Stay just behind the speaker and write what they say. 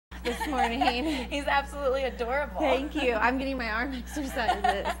this morning. He's absolutely adorable. Thank you. I'm getting my arm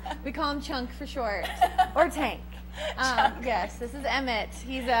exercises. We call him Chunk for short, or Tank. Yes, this is Emmett.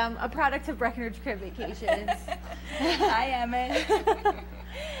 He's a product of Breckenridge Crib Vacations. Hi, Emmett.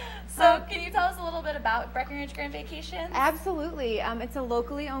 So can you tell us a little bit about Breckenridge Grand Vacations? Absolutely. It's a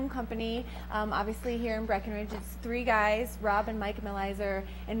locally owned company, obviously here in Breckenridge. It's three guys, Rob and Mike Millizer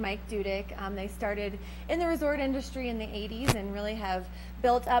and Mike Dudick. They started in the resort industry in the 80s and really have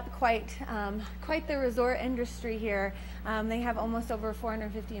built up quite the resort industry here. They have almost over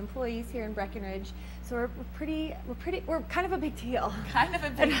 450 employees here in Breckenridge. So we're kind of a big deal. Kind of a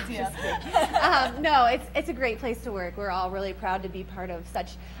big deal. No, it's a great place to work. We're all really proud to be part of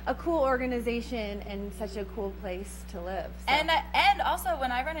such a cool organization and such a cool place to live. So. And also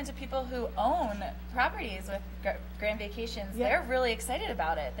when I run into people who own properties with Grand Vacations, they're really excited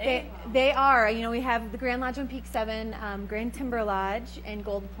about it. They are. You know, we have the Grand Lodge on Peak 7, Grand Timber Lodge, and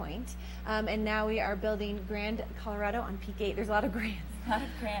Gold Point, and now we are building Grand Colorado on Peak 8. There's a lot of grands.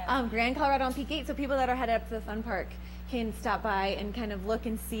 Grand Colorado on Peak 8, so people that are headed up to the fun park can stop by and kind of look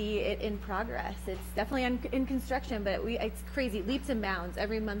and see it in progress. It's definitely in construction, but it's crazy, leaps and bounds.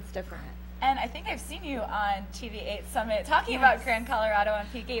 Every month's different. And I think I've seen you on TV8 Summit talking about Grand Colorado on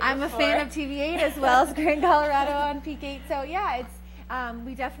Peak 8 before. I'm a fan of TV8 as well as Grand Colorado on Peak 8. So yeah, it's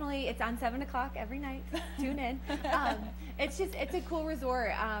it's on 7 o'clock every night. Tune in. It's a cool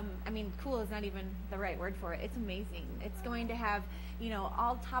resort. I mean, cool is not even the right word for it. It's amazing. It's going to have, you know,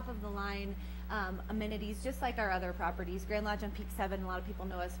 all top of the line amenities, just like our other properties. Grand Lodge on Peak 7, a lot of people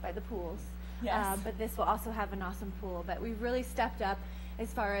know us by the pools. Yes. But this will also have an awesome pool. But we've really stepped up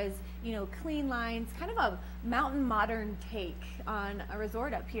as far as, you know, clean lines, kind of a mountain modern take on a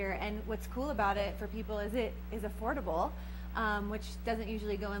resort up here. And what's cool about it for people is it is affordable, which doesn't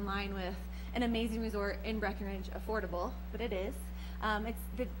usually go in line with an amazing resort in Breckenridge affordable, but it is.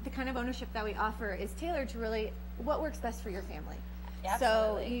 It's the kind of ownership that we offer is tailored to really what works best for your family.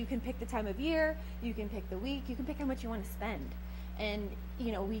 Absolutely. So you can pick the time of year, you can pick the week, you can pick how much you want to spend. And,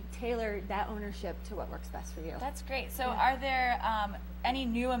 you know, we tailor that ownership to what works best for you. That's great. So are there any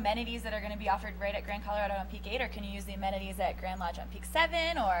new amenities that are going to be offered right at Grand Colorado on Peak 8, or can you use the amenities at Grand Lodge on Peak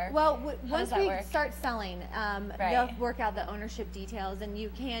 7? Or well, once we start selling, they'll work out the ownership details, and you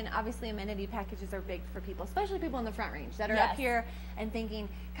can, obviously amenity packages are big for people, especially people in the Front Range that are up here and thinking,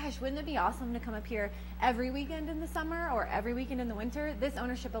 gosh, wouldn't it be awesome to come up here every weekend in the summer or every weekend in the winter? This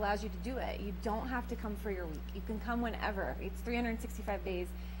ownership allows you to do it. You don't have to come for your week. You can come whenever. It's 365 days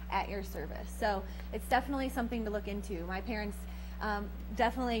at your service. So it's definitely something to look into. My parents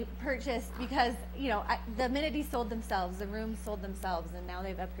definitely purchased because, you know, the amenities sold themselves, the rooms sold themselves, and now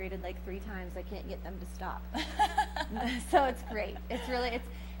they've upgraded like 3 times. I can't get them to stop. So it's great.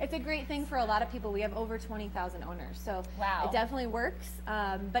 It's a great thing for a lot of people. We have over 20,000 owners, so it definitely works.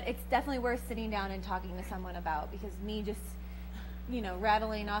 But it's definitely worth sitting down and talking to someone about, because me just, you know,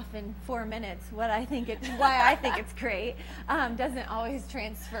 rattling off in 4 minutes why I think it's great doesn't always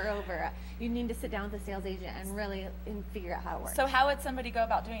transfer over. You need to sit down with a sales agent and really figure out how it works. So how would somebody go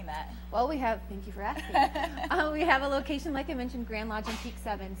about doing that? Well, thank you for asking. We have a location, like I mentioned, Grand Lodge on Peak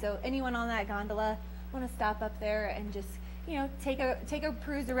 7. So anyone on that gondola want to stop up there and just, you know, take a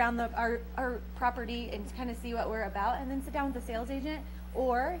cruise around our property and kind of see what we're about, and then sit down with the sales agent.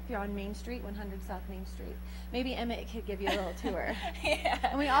 Or if you're on Main Street, 100 South Main Street, maybe Emmett could give you a little tour.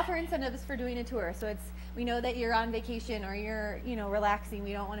 And we offer incentives for doing a tour. So we know that you're on vacation or you're, you know, relaxing.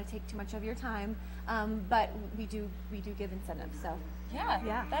 We don't want to take too much of your time, but we do give incentives. So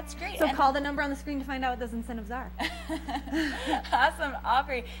yeah, that's great. So call the number on the screen to find out what those incentives are. Awesome,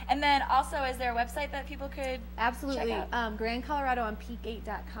 Aubrey. And then also, is there a website that people could absolutely check out? Grand Colorado on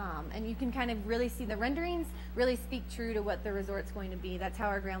Peak8.com, and you can kind of really see the renderings really speak true to what the resort's going to be. That's how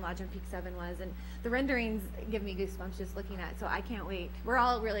our Grand Lodge on Peak 7 was, and the renderings give me goosebumps just looking at it, so I can't wait. We're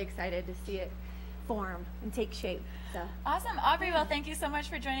all really excited to see it form and take shape. So awesome. Aubrey, well, thank you so much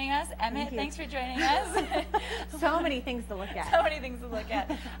for joining us. Emmett, thanks for joining us. So many things to look at. So many things to look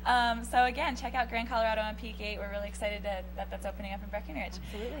at. So again, check out Grand Colorado on Peak 8. We're really excited that that's opening up in Breckenridge.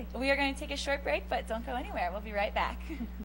 Absolutely. We are going to take a short break, but don't go anywhere. We'll be right back.